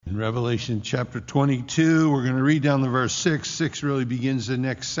In Revelation chapter 22, we're going to read down to verse 6. 6 really begins the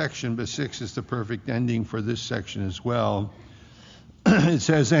next section, but 6 is the perfect ending for this section as well. It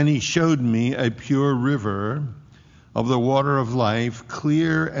says, "And he showed me a pure river of the water of life,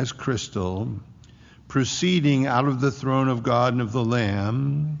 clear as crystal, proceeding out of the throne of God and of the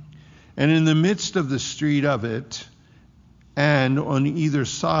Lamb. And in the midst of the street of it, and on either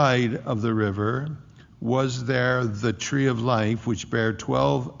side of the river, was there the tree of life, which bare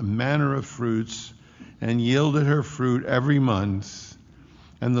 12 manner of fruits, and yielded her fruit every month.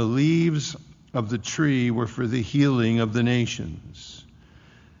 And the leaves of the tree were for the healing of the nations.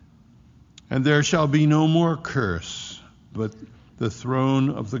 And there shall be no more curse, but the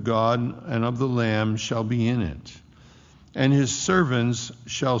throne of the God and of the Lamb shall be in it. And his servants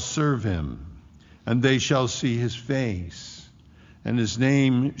shall serve him, and they shall see his face, and his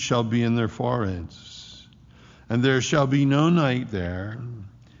name shall be in their foreheads. And there shall be no night there,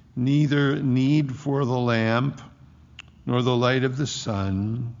 neither need for the lamp, nor the light of the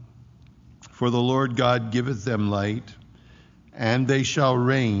sun, for the Lord God giveth them light, and they shall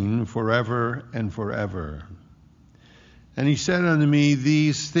reign forever and forever. And he said unto me,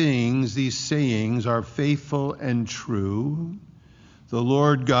 These things, these sayings, are faithful and true. The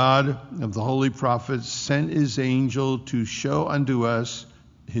Lord God of the holy prophets sent his angel to show unto us,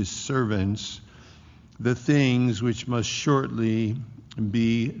 his servants, the things which must shortly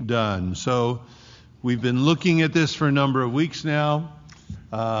be done." So we've been looking at this for a number of weeks now.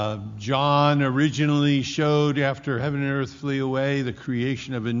 John originally showed, after heaven and earth flee away, the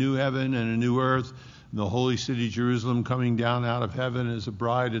creation of a new heaven and a new earth, and the holy city Jerusalem coming down out of heaven as a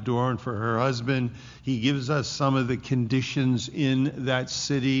bride adorned for her husband. He gives us some of the conditions in that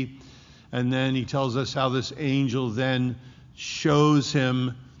city, and then he tells us how this angel then shows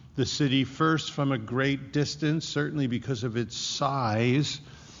him the city first from a great distance, certainly because of its size.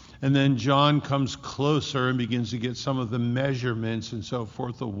 And then John comes closer and begins to get some of the measurements and so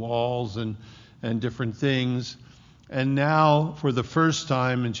forth, the walls and different things. And now, for the first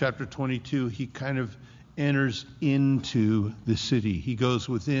time in chapter 22, he kind of enters into the city. He goes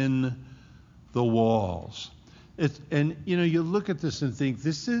within the walls. You look at this and think,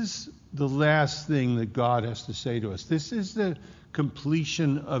 this is the last thing that God has to say to us. This is the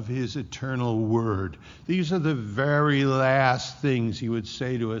completion of his eternal word. These are the very last things he would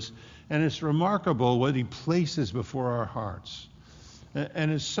say to us. And it's remarkable what he places before our hearts.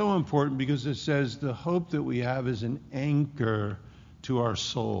 And it's so important because it says the hope that we have is an anchor to our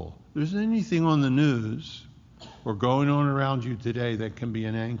soul. There's anything on the news or going on around you today that can be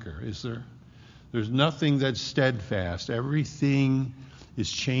an anchor, is there? There's nothing that's steadfast. Everything is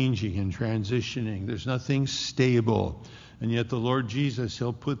changing and transitioning. There's nothing stable. And yet the Lord Jesus,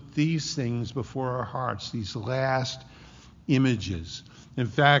 he'll put these things before our hearts, these last images. In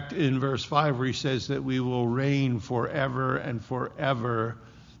fact, in verse 5 where he says that we will reign forever and forever,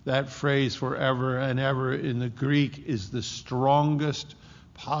 that phrase forever and ever in the Greek is the strongest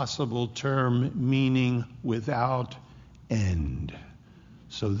possible term, meaning without end.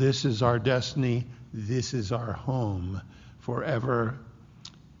 So this is our destiny. This is our home forever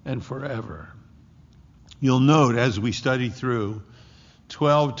and forever. You'll note as we study through,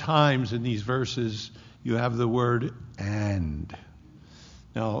 12 times in these verses, you have the word "and."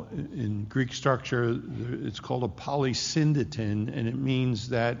 Now, in Greek structure, it's called a polysyndeton, and it means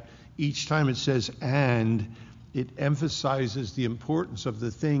that each time it says "and," it emphasizes the importance of the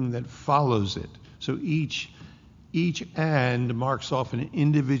thing that follows it. So each "and" marks off an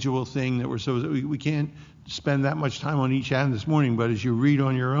individual thing that we can't spend that much time on each "and" this morning, but as you read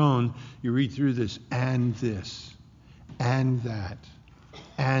on your own, you read through this "and this, and that,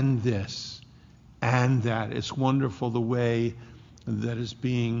 and this, and that." It's wonderful the way that is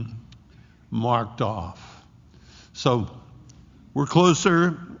being marked off. So we're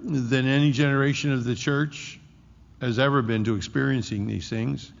closer than any generation of the church has ever been to experiencing these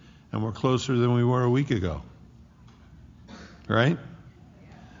things, and we're closer than we were a week ago. Right?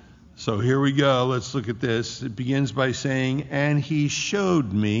 So here we go. Let's look at this. It begins by saying, "And he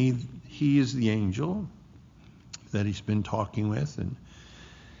showed me," he is the angel that he's been talking with, and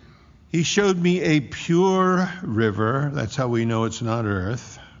he showed me a pure river. That's how we know it's not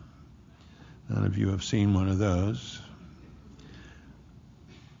earth. None of you have seen one of those.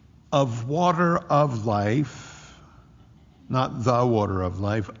 Of water of life, not the water of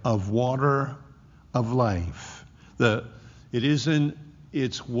life, of water of life. It isn't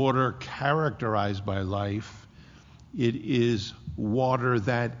its water characterized by life. It is water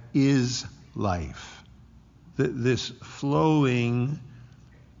that is life. This flowing,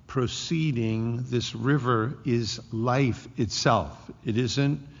 proceeding, this river is life itself. It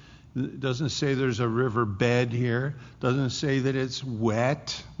isn't It doesn't say there's a river bed here. It doesn't say that it's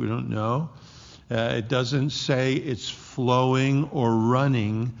wet. We don't know. It doesn't say it's flowing or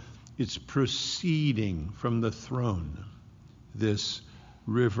running. It's proceeding from the throne, this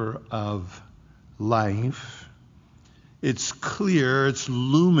river of life. It's clear, it's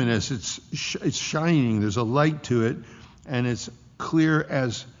luminous, it's shining, there's a light to it, and it's clear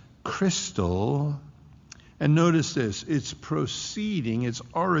as crystal. And notice this, its proceeding, its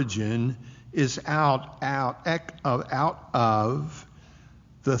origin is out of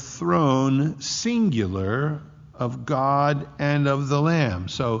the throne singular of God and of the Lamb.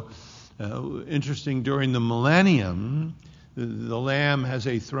 So, interesting, during the millennium, the Lamb has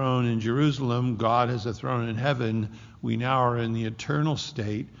a throne in Jerusalem, God has a throne in heaven. We now are in the eternal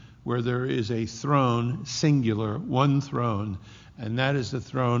state where there is a throne, singular, one throne, and that is the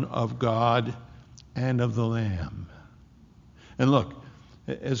throne of God and of the Lamb. And look,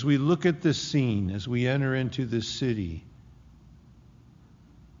 as we look at this scene, as we enter into this city,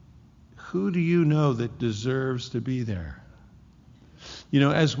 who do you know that deserves to be there? You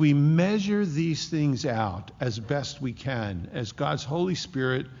know, as we measure these things out as best we can, as God's Holy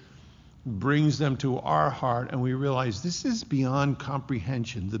Spirit brings them to our heart and we realize this is beyond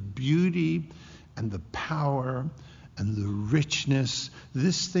comprehension, the beauty and the power and the richness,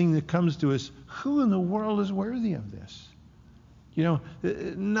 this thing that comes to us, who in the world is worthy of this? You know,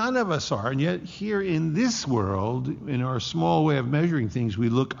 none of us are, and yet here in this world, in our small way of measuring things, we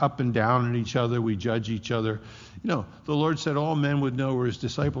look up and down at each other, we judge each other. You know, the Lord said all men would know we're his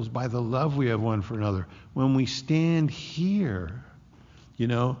disciples by the love we have one for another. When we stand here, you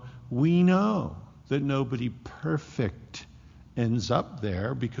know, we know that nobody perfect ends up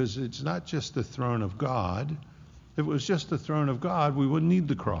there, because it's not just the throne of God. If it was just the throne of God, we wouldn't need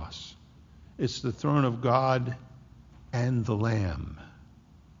the cross. It's the throne of God and the Lamb.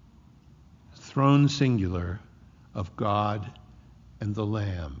 Throne singular of God and the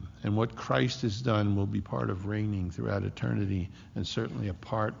Lamb. And what Christ has done will be part of reigning throughout eternity, and certainly a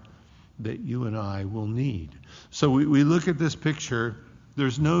part that you and I will need. So we look at this picture.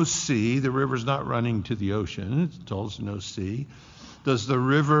 There's no sea. The river's not running to the ocean. It's told us no sea. Does the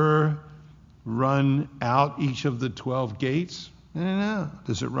river run out each of the 12 gates? I don't know.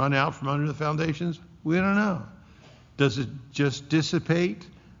 Does it run out from under the foundations? We don't know. Does it just dissipate?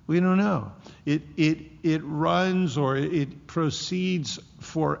 We don't know. It runs, or it proceeds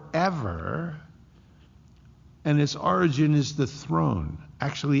forever, and its origin is the throne,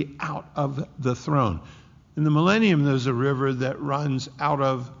 actually out of the throne. In the millennium, there's a river that runs out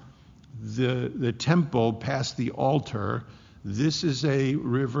of the temple past the altar. This is a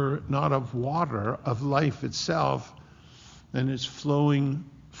river not of water, of life itself, and it's flowing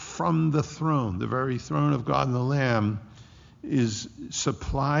from the throne. The very throne of God and the Lamb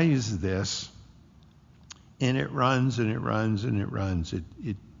supplies this, and it runs and it runs and it runs.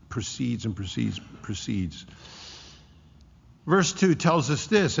 It proceeds and proceeds. Verse 2 tells us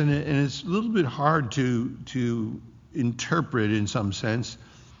this, and it's a little bit hard to interpret in some sense.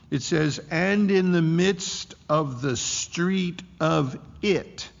 It says, and in the midst of the street of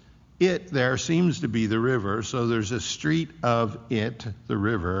it. It there seems to be the river, so there's a street of it, the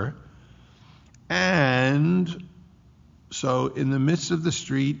river. And so in the midst of the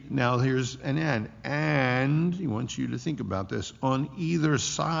street, now here's an and. And he wants you to think about this. On either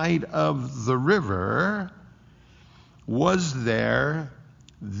side of the river was there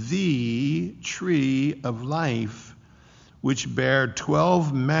the tree of life, which bare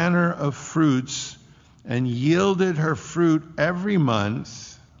 12 manner of fruits, and yielded her fruit every month.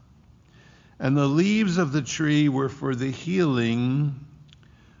 And the leaves of the tree were for the healing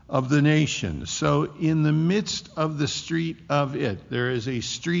of the nation. So in the midst of the street of it, there is a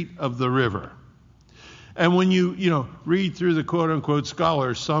street of the river. And when you read through the quote-unquote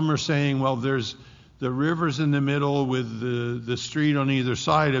scholars, some are saying, well, there's the river's in the middle with the street on either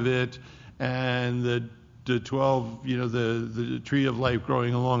side of it, and the 12, the tree of life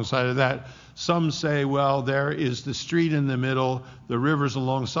growing alongside of that. Some say, well, there is the street in the middle, the river's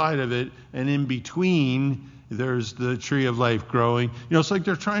alongside of it, and in between there's the tree of life growing. It's like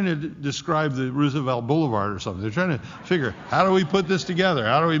they're trying to describe the Roosevelt Boulevard or something. They're trying to figure, how do we put this together?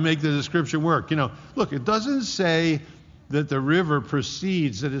 How do we make the description work? Look, it doesn't say that the river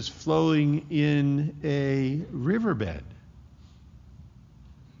proceeds, that it's flowing in a riverbed.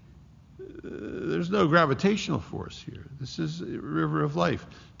 There's no gravitational force here. This is a river of life.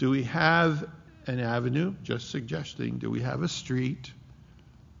 Do we have an avenue? Just suggesting. Do we have a street?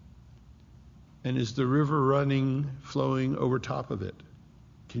 And is the river flowing over top of it?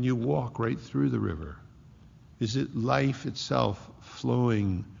 Can you walk right through the river? Is it life itself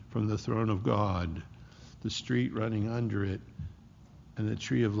flowing from the throne of God, the street running under it, and the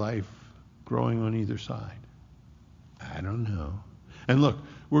tree of life growing on either side? I don't know. And look,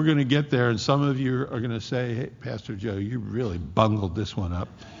 we're going to get there, and some of you are going to say, hey, Pastor Joe, you really bungled this one up.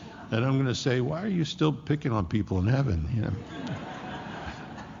 And I'm going to say, why are you still picking on people in heaven? You know.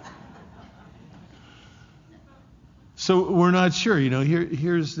 So we're not sure. You know,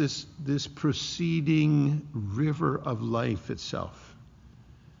 here's this proceeding river of life itself.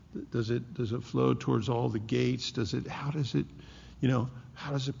 Does it flow towards all the gates? How does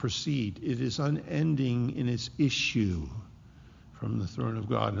it proceed? It is unending in its issue from the throne of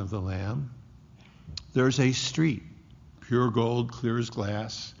God and of the Lamb. There's a street, pure gold, clear as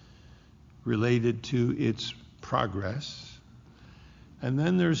glass, related to its progress. And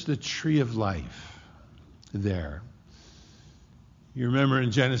then there's the tree of life there. You remember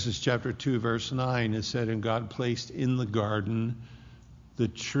in Genesis chapter 2, verse 9, it said, and God placed in the garden the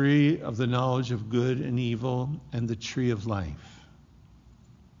tree of the knowledge of good and evil and the tree of life.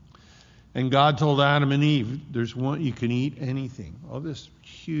 And God told Adam and Eve, there's one, you can eat anything. Oh, this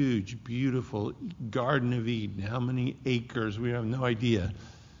huge, beautiful Garden of Eden. How many acres? We have no idea.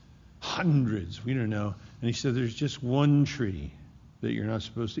 Hundreds, we don't know. And he said, there's just one tree that you're not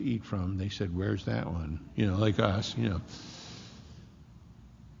supposed to eat from. They said, where's that one? You know, like us, you know.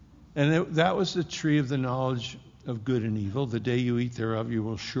 And that was the tree of the knowledge of good and evil. The day you eat thereof, you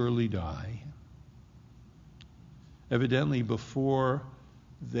will surely die. Evidently, before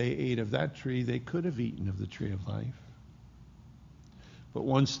they ate of that tree, they could have eaten of the tree of life. But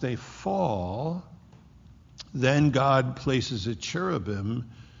once they fall, then God places a cherubim,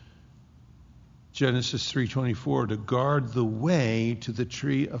 Genesis 3:24, to guard the way to the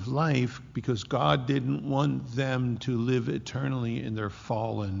tree of life, because God didn't want them to live eternally in their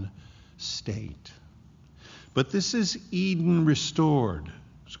fallen state. But this is Eden restored.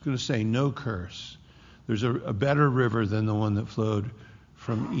 I was going to say no curse. There's a better river than the one that flowed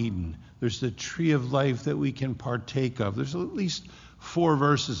from Eden. There's the tree of life that we can partake of. There's at least 4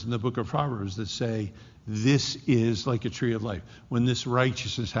 verses in the book of Proverbs that say this is like a tree of life. When this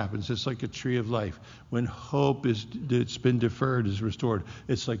righteousness happens, it's like a tree of life. When hope that's been deferred is restored,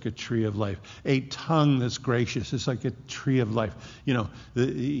 it's like a tree of life. A tongue that's gracious, it's like a tree of life. You know,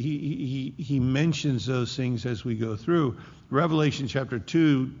 he mentions those things as we go through. Revelation chapter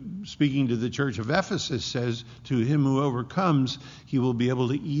 2, speaking to the church of Ephesus, says, to him who overcomes, he will be able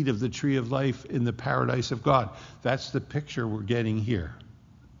to eat of the tree of life in the paradise of God. That's the picture we're getting here.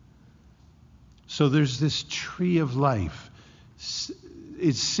 So there's this tree of life.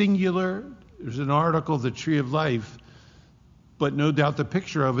 It's singular. There's an article, the tree of life, but no doubt the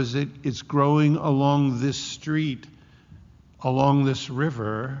picture of it is it's growing along this street, along this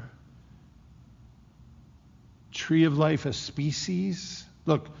river. Tree of life, a species.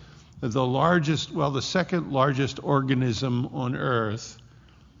 Look, the second largest organism on earth,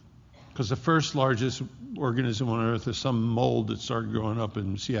 because the first largest organism on earth is some mold that started growing up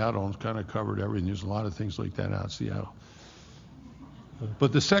in Seattle and kind of covered everything. There's a lot of things like that out in Seattle.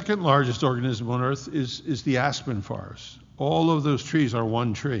 But the second largest organism on earth is the aspen forest. All of those trees are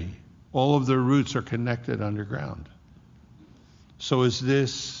one tree. All of their roots are connected underground. So is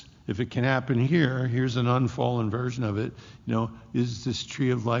this, if it can happen here, here's an unfallen version of it, you know, is this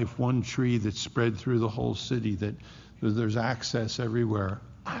tree of life one tree that's spread through the whole city, that there's access everywhere?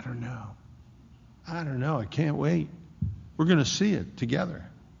 I don't know. I can't wait. We're going to see it together.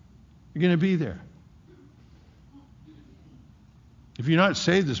 You're going to be there. If you're not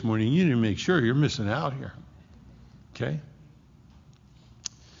saved this morning, you need to make sure you're missing out here. Okay?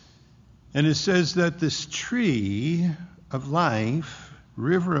 And it says that this tree of life,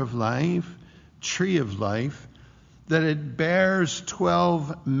 river of life, tree of life, that it bears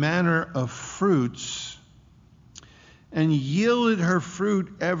 12 manner of fruits, and yielded her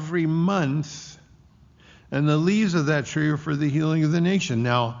fruit every month, and the leaves of that tree are for the healing of the nation.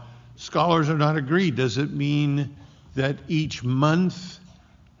 Now, scholars are not agreed. Does it mean that each month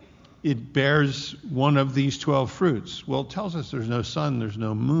it bears one of these 12 fruits? Well, it tells us there's no sun, there's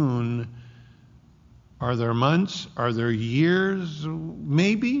no moon. Are there months? Are there years?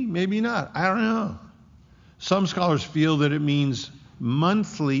 Maybe, maybe not. I don't know. Some scholars feel that it means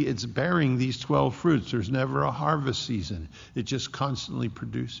monthly it's bearing these 12 fruits. There's never a harvest season. It just constantly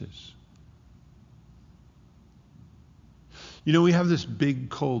produces. You know, we have this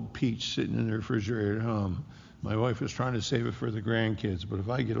big cold peach sitting in the refrigerator at home. My wife is trying to save it for the grandkids, but if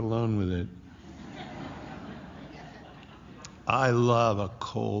I get alone with it, I love a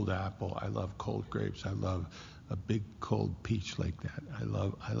cold apple. I love cold grapes. I love a big cold peach like that. I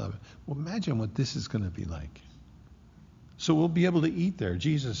love it. Well, imagine what this is going to be like. So we'll be able to eat there.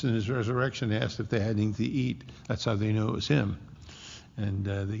 Jesus in his resurrection asked if they had anything to eat. That's how they know it was him. And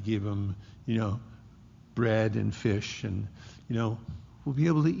they gave him, bread and fish. And, we'll be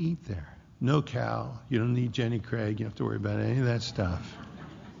able to eat there. No cow. You don't need Jenny Craig. You don't have to worry about any of that stuff.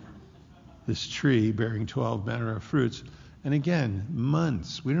 This tree bearing 12 manner of fruits. And again,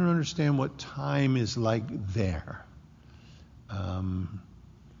 months. We don't understand what time is like there.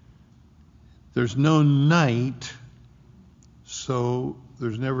 There's no night, so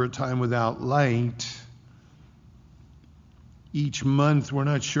there's never a time without light. Each month, we're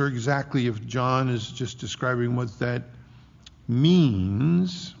not sure exactly if John is just describing what that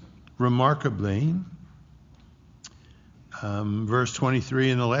means. Remarkably, verse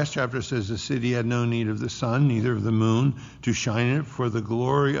 23 in the last chapter says, the city had no need of the sun, neither of the moon, to shine in it, for the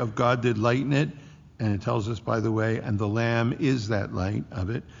glory of God did lighten it. And it tells us, by the way, and the Lamb is that light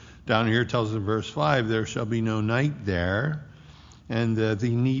of it. Down here it tells us in verse 5, there shall be no night there, and they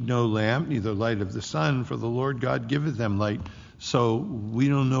need no lamp, neither light of the sun, for the Lord God giveth them light. So we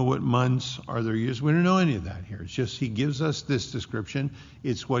don't know what months are there used. We don't know any of that here. It's just he gives us this description.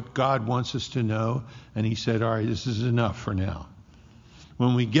 It's what God wants us to know. And he said, all right, this is enough for now.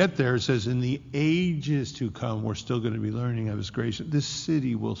 When we get there, it says, in the ages to come, we're still going to be learning of his grace. This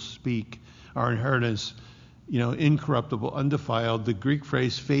city will speak our inheritance, incorruptible, undefiled. The Greek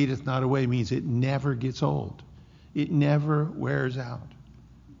phrase fadeth not away means it never gets old. It never wears out.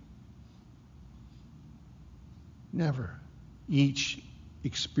 Never. Each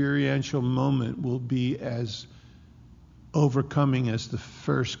experiential moment will be as overcoming as the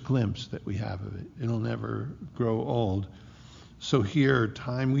first glimpse that we have of it. It'll never grow old. So here,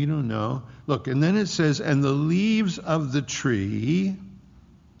 time we don't know. Look, and then it says, and the leaves of the tree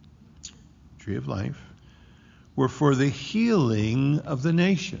of life, were for the healing of the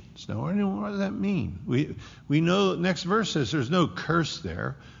nations. Now, what does that mean? We know, next verse says there's no curse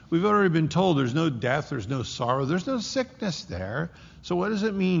there. We've already been told there's no death, there's no sorrow, there's no sickness there. So what does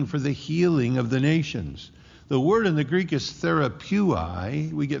it mean for the healing of the nations? The word in the Greek is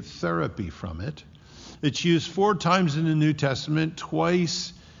therapeuai. We get therapy from it. It's used 4 times in the New Testament.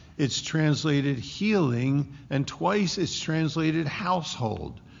 Twice it's translated healing, and twice it's translated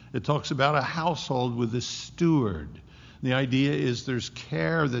household. It talks about a household with a steward. The idea is there's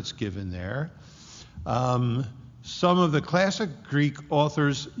care that's given there. Some of the classic Greek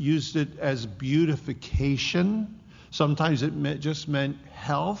authors used it as beautification. Sometimes it just meant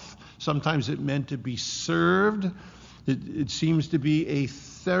health. Sometimes it meant to be served. It seems to be a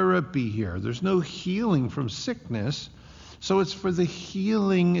therapy here. There's no healing from sickness. So it's for the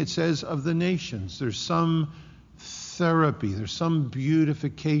healing, it says, of the nations. There's some therapy. There's some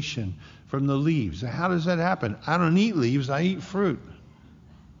beautification from the leaves. How does that happen? I don't eat leaves. I eat fruit.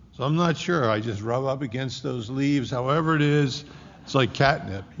 So I'm not sure. I just rub up against those leaves. However it is, it's like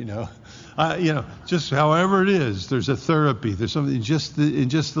catnip, just however it is, there's a therapy. There's something in just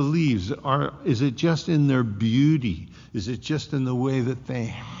the leaves. Is it just in their beauty? Is it just in the way that they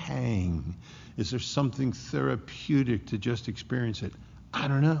hang? Is there something therapeutic to just experience it? I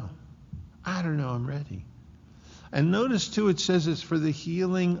don't know. I'm ready. And notice, too, it says it's for the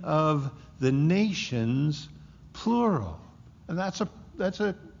healing of the nations, plural. And that's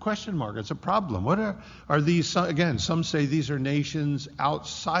a question mark. It's a problem. What are these? Again, some say these are nations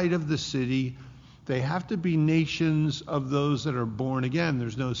outside of the city. They have to be nations of those that are born again.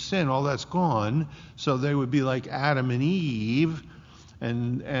 There's no sin. All that's gone. So they would be like Adam and Eve,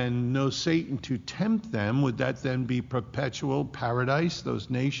 and no Satan to tempt them. Would that then be perpetual paradise, those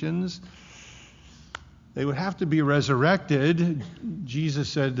nations? They would have to be resurrected. Jesus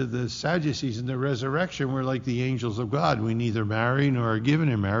said to the Sadducees in the resurrection, we're like the angels of God. We neither marry nor are given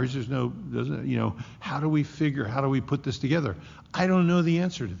in marriage. How do we put this together? I don't know the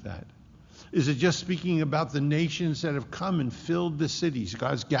answer to that. Is it just speaking about the nations that have come and filled the cities?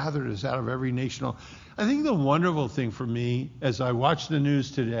 God's gathered us out of every nation. I think the wonderful thing for me, as I watch the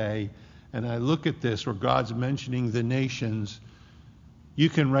news today, and I look at this where God's mentioning the nations, you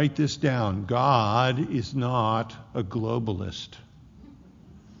can write this down. God is not a globalist.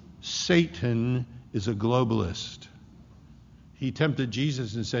 Satan is a globalist. He tempted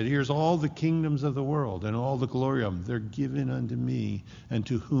Jesus and said, here's all the kingdoms of the world and all the glory of them. They're given unto me, and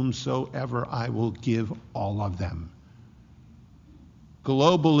to whomsoever I will give all of them.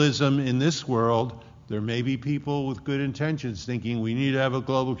 Globalism in this world, there may be people with good intentions thinking we need to have a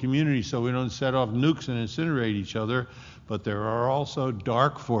global community so we don't set off nukes and incinerate each other. But there are also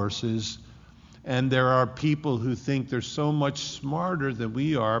dark forces, and there are people who think they're so much smarter than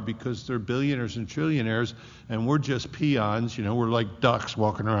we are because they're billionaires and trillionaires, and we're just peons. We're like ducks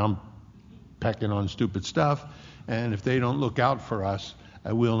walking around pecking on stupid stuff, and if they don't look out for us,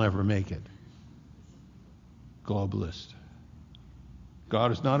 we'll never make it. Globalist.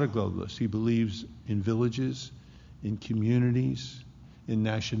 God is not a globalist. He believes in villages, in communities, in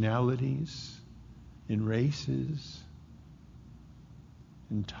nationalities, in races,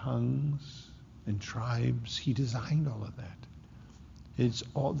 in tongues, in tribes. He designed all of that.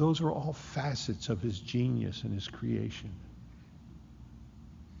 Those are all facets of his genius and his creation.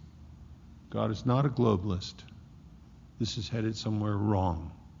 God is not a globalist. This is headed somewhere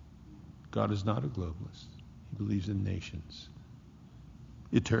wrong. God is not a globalist. He believes in nations.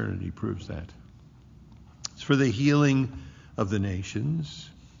 Eternity proves that. It's for the healing of the nations.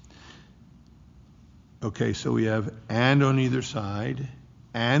 Okay, so we have and on either side,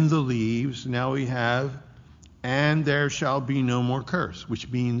 and the leaves. Now we have and there shall be no more curse, which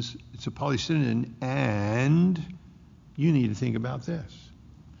means it's a polysynonym, and you need to think about this.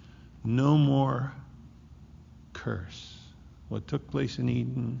 No more curse. What took place in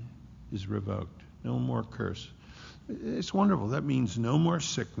Eden is revoked. No more curse. It's wonderful. That means no more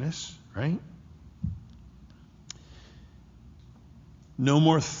sickness, right? No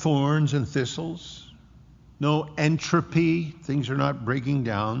more thorns and thistles. No entropy. Things are not breaking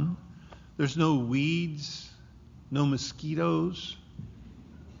down. There's no weeds. No mosquitoes.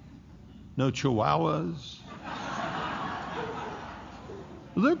 No chihuahuas.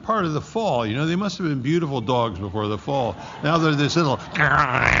 Well, they're part of the fall. You know, they must have been beautiful dogs before the fall. Now they're this little,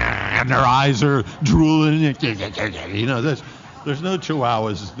 and their eyes are drooling. You know, there's no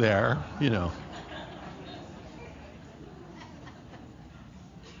chihuahuas there, you know.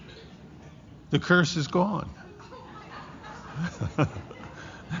 The curse is gone.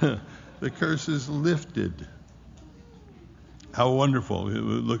 The curse is lifted. How wonderful. We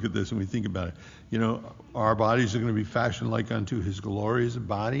look at this and we think about it. You know, our bodies are going to be fashioned like unto his glorious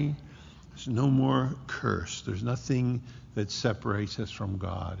body. There's no more curse. There's nothing that separates us from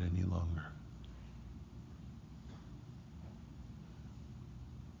God any longer.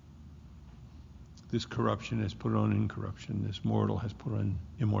 This corruption has put on incorruption. This mortal has put on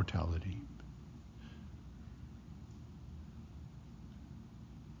immortality.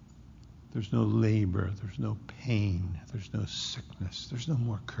 There's no labor, there's no pain, there's no sickness, there's no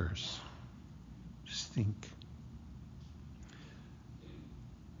more curse. Just think.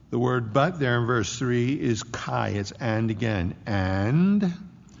 The word but there in verse 3 is kai, it's and again. And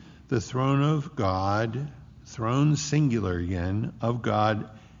the throne of God, throne singular again, of God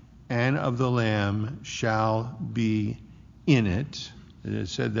and of the Lamb shall be in it. It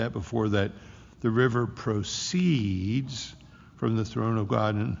said that before, that the river proceeds from the throne of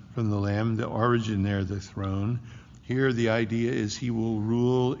God and from the Lamb, the origin there, the throne. Here the idea is he will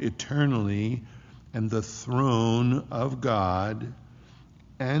rule eternally, and the throne of God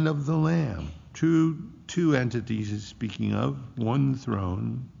and of the Lamb. Two entities he's speaking of, one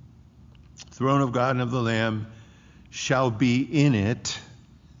throne. Throne of God and of the Lamb shall be in it.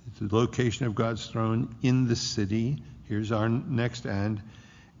 It's the location of God's throne in the city. Here's our next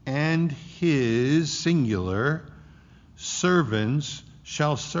and his singular servants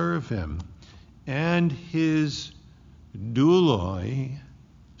shall serve him, and his douloi,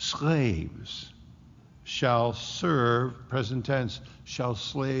 slaves, shall serve, present tense, shall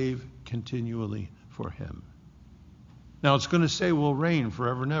slave continually for him. Now it's going to say will reign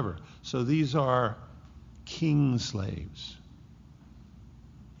forever and ever. So these are king slaves.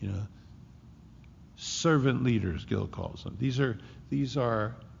 You know, servant leaders, Gil calls them. These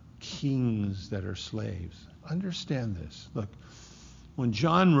are kings that are slaves. Understand this. Look, when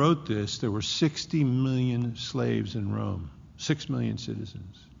John wrote this, there were 60 million slaves in Rome, 6 million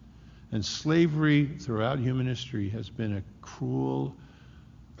citizens. And slavery throughout human history has been a cruel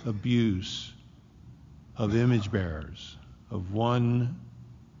abuse of image bearers, of one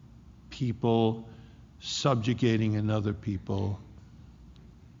people subjugating another people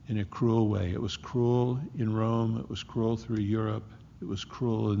in a cruel way. It was cruel in Rome. It was cruel through Europe. It was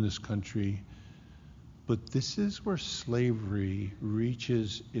cruel in this country. But this is where slavery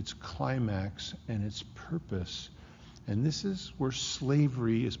reaches its climax and its purpose. And this is where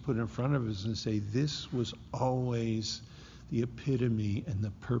slavery is put in front of us and say, this was always the epitome and the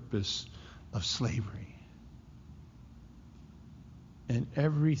purpose of slavery. And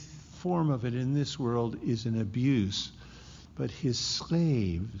every form of it in this world is an abuse. But his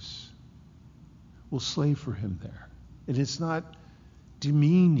slaves will slave for him there. And it's not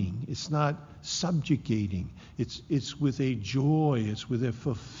demeaning. It's not subjugating. It's with a joy. It's with a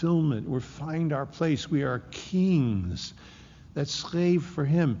fulfillment. We find our place. We are kings that slave for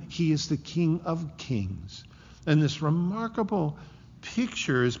him. He is the King of kings. And this remarkable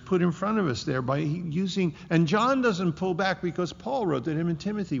picture is put in front of us there by using, and John doesn't pull back because Paul wrote that him and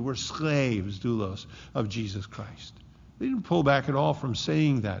Timothy were slaves, doulos, of Jesus Christ. They didn't pull back at all from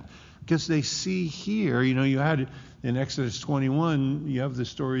saying that because they see here, you had in Exodus 21, you have the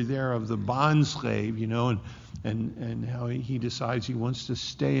story there of the bond slave, and how he decides he wants to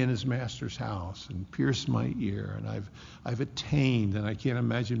stay in his master's house and pierce my ear, and I've attained, and I can't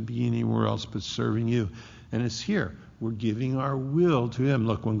imagine being anywhere else but serving you. And it's here. We're giving our will to him.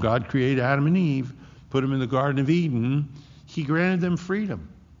 Look, when God created Adam and Eve, put them in the Garden of Eden, he granted them freedom.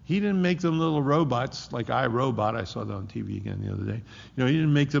 He didn't make them little robots like iRobot. I saw that on TV again the other day. He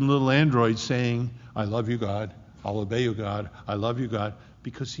didn't make them little androids saying, I love you, God. I'll obey you, God. I love you, God.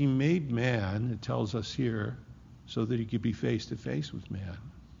 Because he made man, it tells us here, so that he could be face to face with man.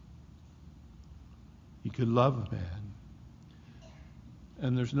 He could love man.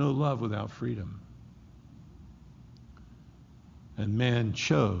 And there's no love without freedom. And man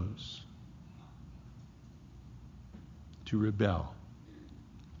chose to rebel.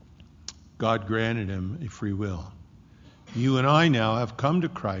 God granted him a free will. You and I now have come to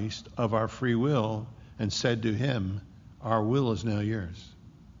Christ of our free will and said to him, our will is now yours.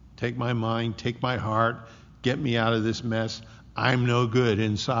 Take my mind, take my heart, get me out of this mess. I'm no good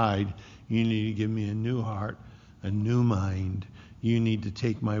inside. You need to give me a new heart, a new mind. You need to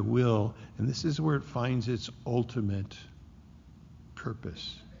take my will. And this is where it finds its ultimate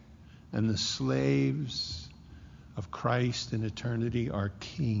purpose. And the slaves of Christ in eternity are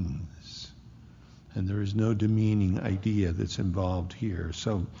kings. And there is no demeaning idea that's involved here.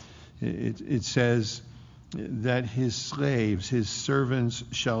 So it says that his slaves, his servants,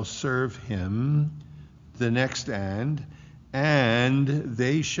 shall serve him, the next and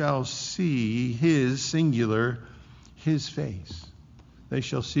they shall see his, singular, his face. They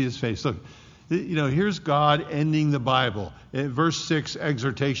shall see his face. Look, here's God ending the Bible. Verse 6,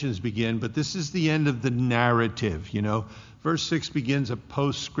 exhortations begin, but this is the end of the narrative, Verse 6 begins a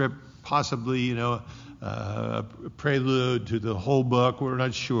postscript, possibly, a prelude to the whole book. We're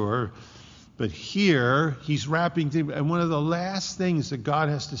not sure. But here, he's wrapping things. And one of the last things that God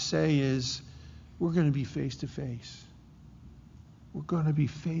has to say is, we're going to be face to face. We're going to be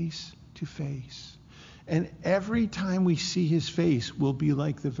face to face. And every time we see his face will be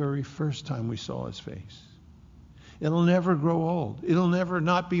like the very first time we saw his face. It'll never grow old. It'll never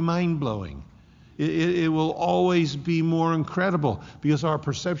not be mind-blowing. It will always be more incredible because our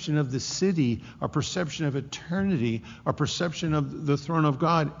perception of the city, our perception of eternity, our perception of the throne of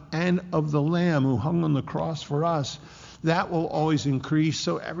God and of the Lamb who hung on the cross for us, that will always increase.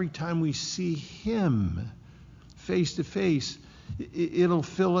 So every time we see him face to face, it'll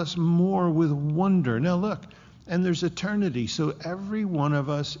fill us more with wonder. Now look, and there's eternity. So every one of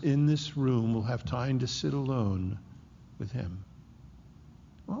us in this room will have time to sit alone with him.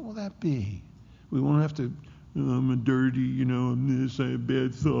 What will that be? We won't have to, I'm a dirty, I'm this, I have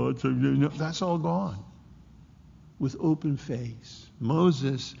bad thoughts. No, that's all gone. With open face.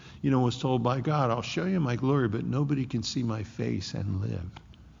 Moses, was told by God, I'll show you my glory, but nobody can see my face and live.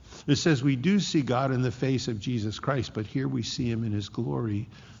 It says we do see God in the face of Jesus Christ, but here we see him in his glory,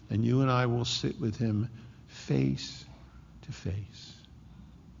 and you and I will sit with him face to face.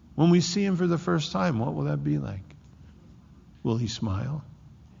 When we see him for the first time, what will that be like? Will he smile?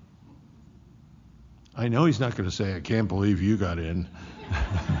 I know he's not going to say, I can't believe you got in.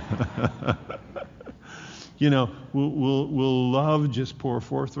 Will love just pour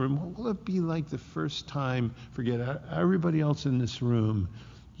forth through him? What will it be like the first time? Forget everybody else in this room.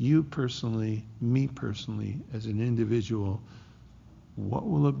 You personally, me personally, as an individual, what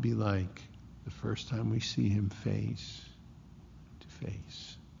will it be like the first time we see him face to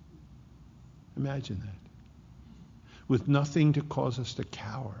face? Imagine that. With nothing to cause us to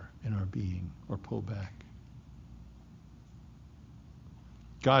cower in our being or pull back.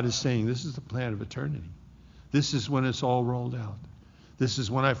 God is saying, this is the plan of eternity. This is when it's all rolled out. This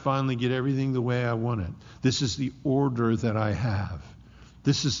is when I finally get everything the way I want it. This is the order that I have.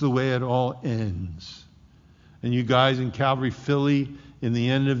 This is the way it all ends. And you guys in Calvary, Philly, in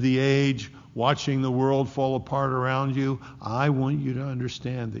the end of the age, watching the world fall apart around you, I want you to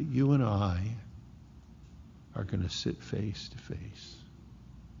understand that you and I are going to sit face to face.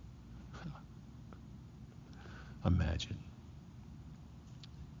 Imagine.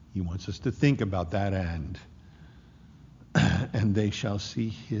 He wants us to think about that end. And they shall see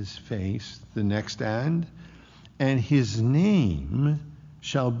his face, the next and his name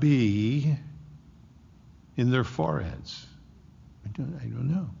shall be in their foreheads. I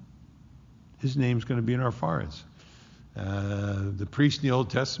don't know. His name's going to be in our foreheads. The priest in the Old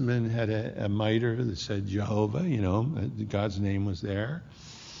Testament had a mitre that said Jehovah, God's name was there.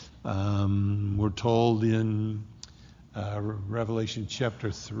 We're told in Revelation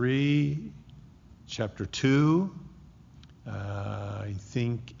chapter 3, chapter 2, I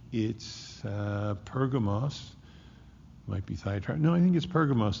think it's Pergamos, might be Thyatira. No, I think it's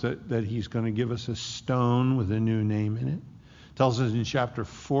Pergamos that he's going to give us a stone with a new name in it. It tells us in chapter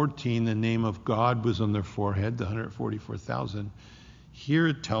 14 the name of God was on their forehead, the 144,000. Here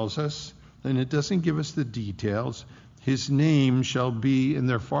it tells us, and it doesn't give us the details, his name shall be in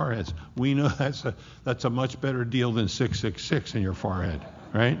their foreheads. We know that's a much better deal than 666 in your forehead,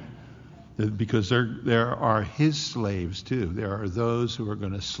 right? Because there are his slaves too. There are those who are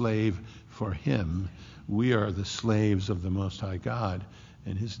going to slave for him. We are the slaves of the Most High God,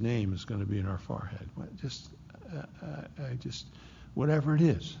 and his name is going to be in our forehead. Whatever it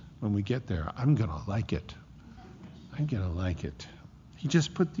is, when we get there, I'm going to like it. I'm going to like it. He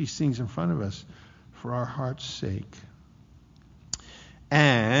just put these things in front of us for our heart's sake.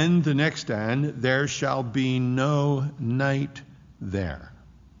 And the next "and," there shall be no night there.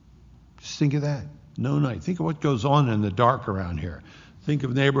 Just think of that. No night. Think of what goes on in the dark around here. Think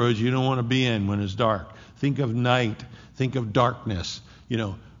of neighborhoods you don't want to be in when it's dark. Think of night. Think of darkness.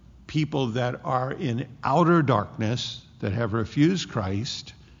 People that are in outer darkness, that have refused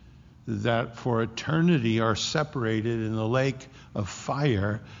Christ, that for eternity are separated in the lake of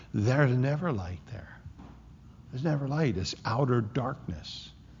fire, there's never light there. There's never light. It's outer darkness.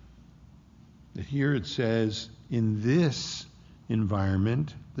 But here it says, in this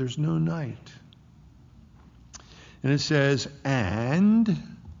environment, there's no night. And it says,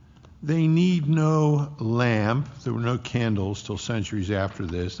 and they need no lamp. There were no candles till centuries after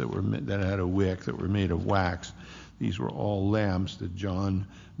this that had a wick, that were made of wax. These were all lamps that John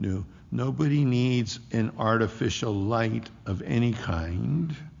knew. Nobody needs an artificial light of any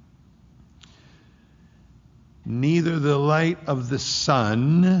kind. Neither the light of the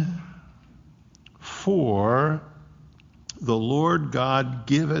sun, for the Lord God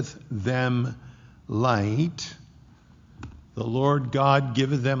giveth them light. The Lord God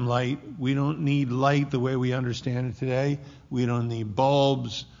giveth them light. We don't need light the way we understand it today. We don't need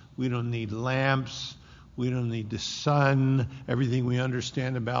bulbs. We don't need lamps. We don't need the sun. Everything we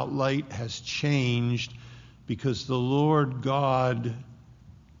understand about light has changed because the Lord God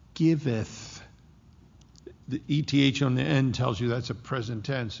giveth. The ETH on the end tells you that's a present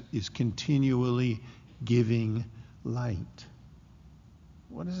tense, is continually giving light.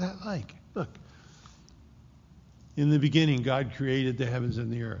 What is that like? Look, in the beginning, God created the heavens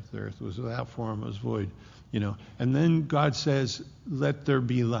and the earth. The earth was without form, it was void, And then God says, let there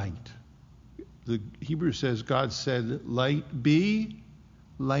be light. The Hebrew says, God said, light be,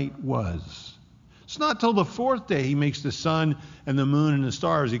 light was. It's not till the fourth day he makes the sun and the moon and the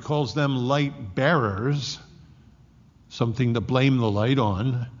stars. He calls them light bearers, something to blame the light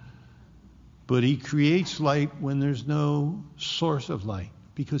on. But he creates light when there's no source of light,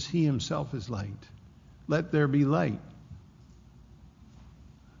 because he himself is light. Let there be light.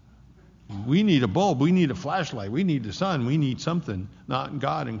 We need a bulb. We need a flashlight. We need the sun. We need something, not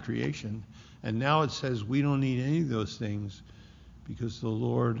God in creation. And now it says we don't need any of those things because the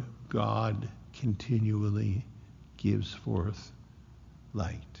Lord God continually gives forth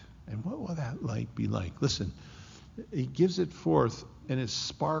light. And what will that light be like? Listen, he gives it forth and it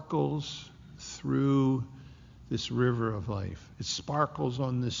sparkles through this river of life. It sparkles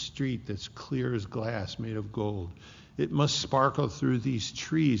on this street that's clear as glass made of gold. It must sparkle through these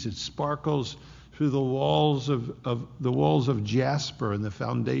trees. It sparkles through the walls of jasper and the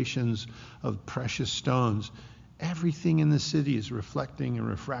foundations of precious stones. Everything in the city is reflecting and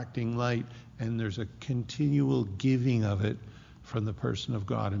refracting light, and there's a continual giving of it from the person of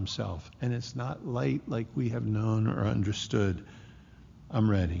God himself. And it's not light like we have known or understood. I'm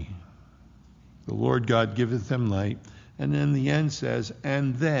ready. The Lord God giveth them light. And then the end says,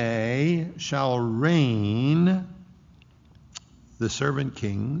 and they shall reign, the servant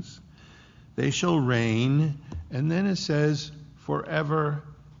kings, they shall reign, and then it says, forever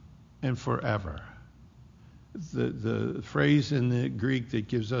and forever. The phrase in the Greek that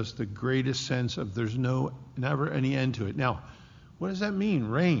gives us the greatest sense of there's never any end to it. Now, what does that mean?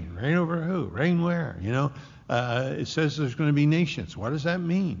 Reign. Reign over who? Reign where? It says there's going to be nations. What does that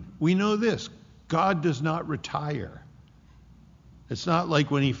mean? We know this. God does not retire. It's not like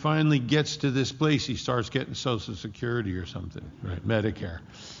when he finally gets to this place, he starts getting Social Security or something, right? Medicare.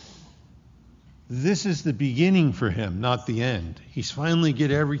 This is the beginning for him, not the end. He's finally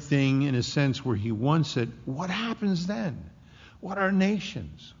get everything in a sense where he wants it. What happens then? What are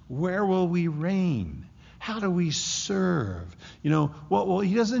nations? Where will we reign? How do we serve? Well,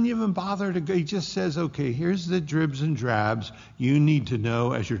 he doesn't even bother to go. He just says, okay, here's the dribs and drabs you need to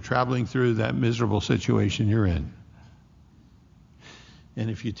know as you're traveling through that miserable situation you're in.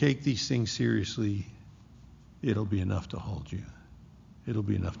 And if you take these things seriously, it'll be enough to hold you. It'll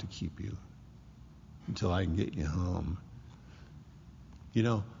be enough to keep you until I can get you home.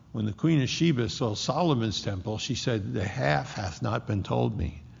 When the Queen of Sheba saw Solomon's temple, she said, the half hath not been told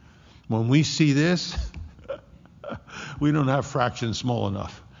me. When we see this, we don't have fractions small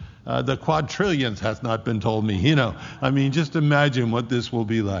enough. The quadrillionth hath not been told me. Just imagine what this will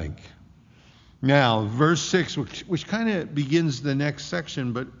be like. Now, verse 6, which kind of begins the next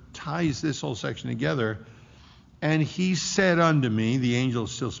section, but ties this whole section together. And he said unto me, the angel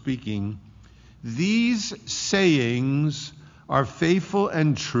is still speaking, these sayings are faithful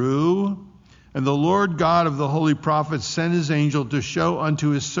and true, and the Lord God of the holy prophets sent his angel to show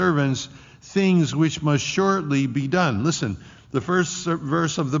unto his servants things which must shortly be done. Listen, the first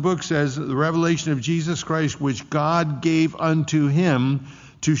verse of the book says, the revelation of Jesus Christ, which God gave unto him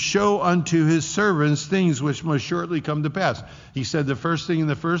to show unto his servants things which must shortly come to pass. He said the first thing in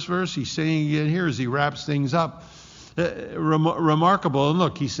the first verse, he's saying again here as he wraps things up. Remarkable. And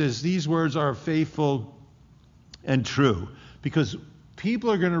look, he says these words are faithful and true, because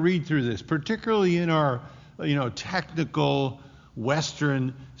people are going to read through this, particularly in our technical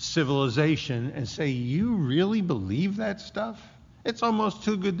Western civilization, and say, you really believe that stuff? It's almost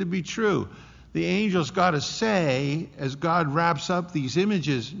too good to be true. The angel's got to say, as God wraps up these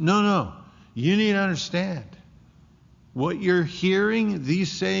images, no, you need to understand. What you're hearing, these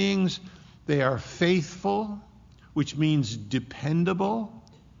sayings, they are faithful, which means dependable.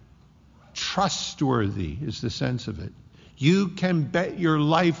 Trustworthy is the sense of it. You can bet your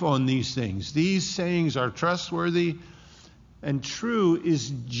life on these things. These sayings are trustworthy, and true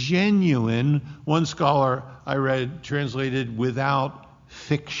is genuine. One scholar I read translated without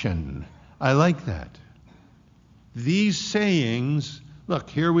fiction. I like that. These sayings, look,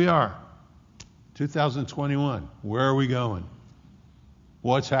 here we are, 2021. Where are we going?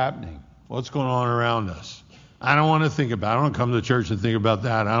 What's happening? What's going on around us? I don't want to think about it. I don't come to church and think about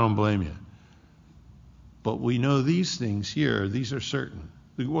that. I don't blame you. But we know these things here, these are certain.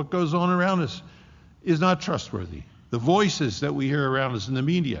 What goes on around us is not trustworthy. The voices that we hear around us in the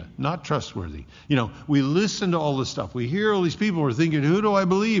media, not trustworthy. We listen to all this stuff. We hear all these people. We're thinking, who do I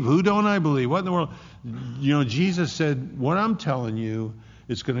believe? Who don't I believe? What in the world? Jesus said, what I'm telling you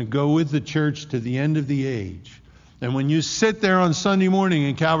is going to go with the church to the end of the age. And when you sit there on Sunday morning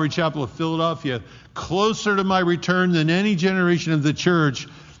in Calvary Chapel of Philadelphia, closer to my return than any generation of the church,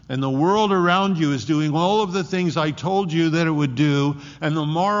 and the world around you is doing all of the things I told you that it would do, and the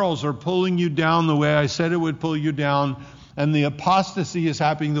morals are pulling you down the way I said it would pull you down, and the apostasy is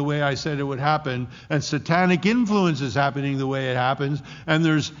happening the way I said it would happen, and satanic influence is happening the way it happens, and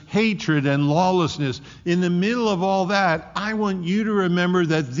there's hatred and lawlessness. In the middle of all that, I want you to remember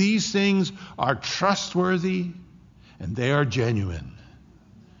that these things are trustworthy and they are genuine.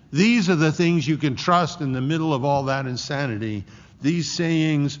 These are the things you can trust in the middle of all that insanity. These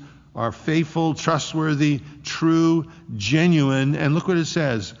sayings are faithful, trustworthy, true, genuine. And look what it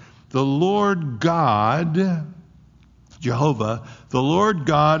says. The Lord God, Jehovah, the Lord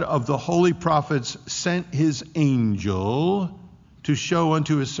God of the holy prophets sent his angel to show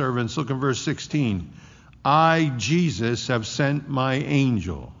unto his servants. Look in verse 16. I, Jesus, have sent my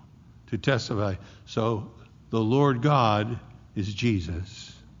angel to testify. So the Lord God is Jesus.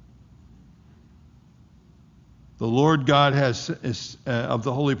 The Lord God of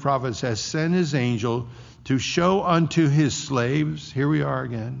the holy prophets has sent his angel to show unto his slaves. Here we are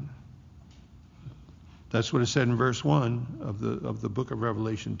again. That's what it said in verse 1 of the book of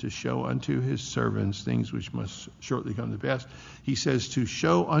Revelation, to show unto his servants things which must shortly come to pass. He says to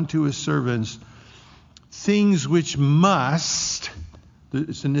show unto his servants things which must,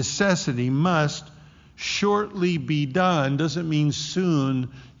 it's a necessity, must shortly be done. Doesn't mean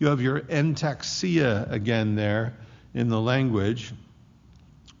soon. You have your entaxia again there in the language.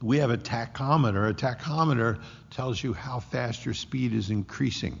 We have a tachometer. A tachometer tells you how fast your speed is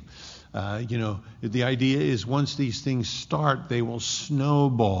increasing. The idea is once these things start, they will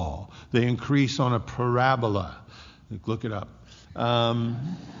snowball. They increase on a parabola. Look it up. The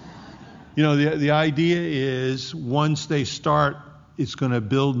idea is once they start, it's going to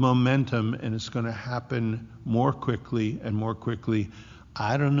build momentum, and it's going to happen more quickly and more quickly.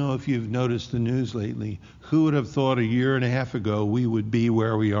 I don't know if you've noticed the news lately. Who would have thought a year and a half ago we would be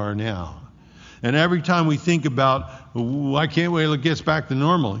where we are now? And every time we think about, I can't wait till it gets back to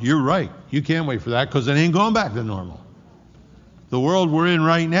normal. You're right. You can't wait for that because it ain't going back to normal. The world we're in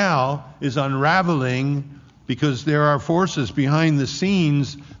right now is unraveling because there are forces behind the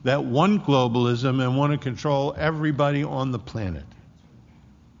scenes that want globalism and want to control everybody on the planet.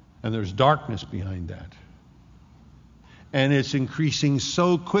 And there's darkness behind that. And it's increasing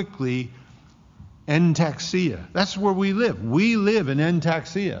so quickly. Entaxia. That's where we live. We live in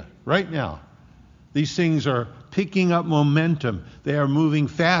entaxia right now. These things are picking up momentum. They are moving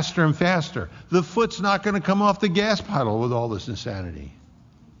faster and faster. The foot's not going to come off the gas pedal with all this insanity.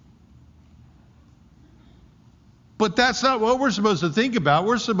 But that's not what we're supposed to think about.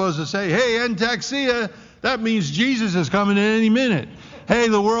 We're supposed to say, hey, entaxia, that means Jesus is coming in any minute. Hey,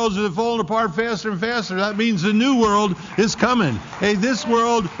 the world's falling apart faster and faster. That means the new world is coming. Hey, this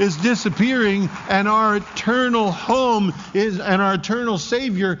world is disappearing, and our eternal home and our eternal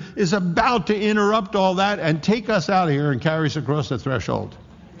Savior is about to interrupt all that and take us out of here and carry us across the threshold,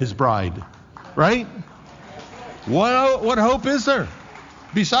 His bride. Right? What hope is there?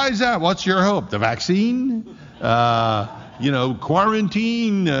 Besides that, what's your hope? The vaccine?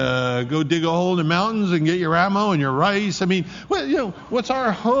 Quarantine, go dig a hole in the mountains and get your ammo and your rice. I mean, what's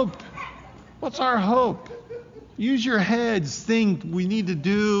our hope? What's our hope? Use your heads. Think we need to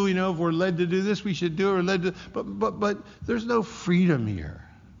do, if we're led to do this, we should do it. Or led to, but there's no freedom here.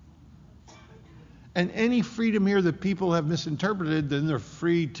 And any freedom here that people have misinterpreted, then they're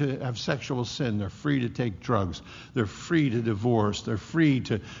free to have sexual sin. They're free to take drugs. They're free to divorce. They're free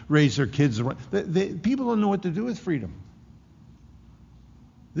to raise their kids. People don't know what to do with freedom.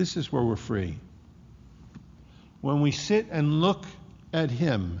 This is where we're free. When we sit and look at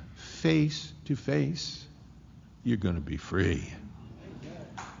Him face to face, you're going to be free.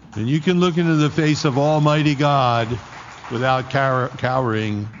 And you can look into the face of Almighty God without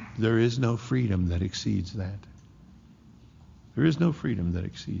cowering. There is no freedom that exceeds that. There is no freedom that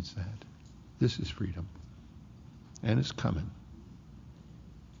exceeds that. This is freedom. And it's coming.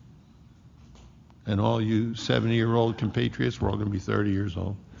 And all you 70-year-old compatriots, we're all going to be 30 years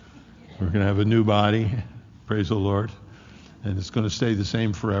old. We're going to have a new body. Praise the Lord. And it's going to stay the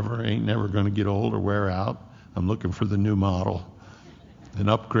same forever. Ain't never going to get old or wear out. I'm looking for the new model. An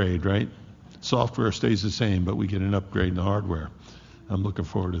upgrade, right? Software stays the same, but we get an upgrade in the hardware. I'm looking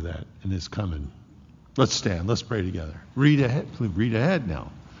forward to that, and it's coming. Let's stand. Let's pray together. Read ahead. Read ahead now.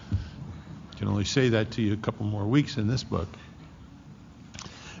 I can only say that to you a couple more weeks in this book.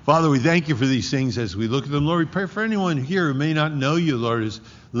 Father, we thank you for these things as we look at them. Lord, we pray for anyone here who may not know you, Lord, is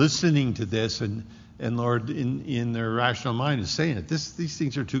listening to this and Lord, in their rational mind is saying it. These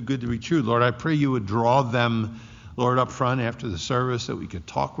things are too good to be true. Lord, I pray you would draw them, Lord, up front after the service, that we could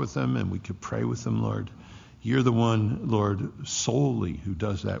talk with them and we could pray with them, Lord. You're the one, Lord, solely who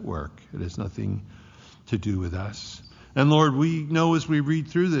does that work. It has nothing to do with us. And Lord, we know as we read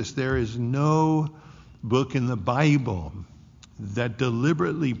through this, there is no book in the Bible that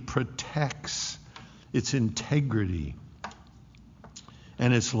deliberately protects its integrity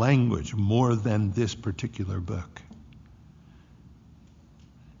and its language more than this particular book.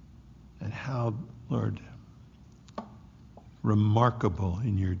 And how, Lord, remarkable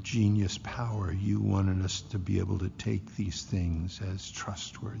in your genius power you wanted us to be able to take these things as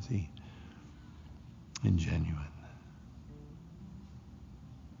trustworthy and genuine.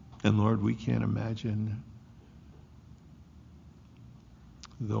 And Lord, we can't imagine,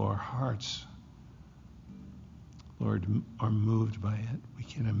 though our hearts, Lord, are moved by it, we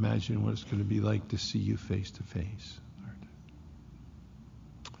can't imagine what it's going to be like to see you face to face, Lord.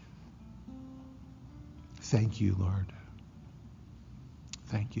 Thank you, Lord.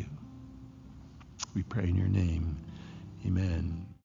 Thank you. We pray in your name. Amen.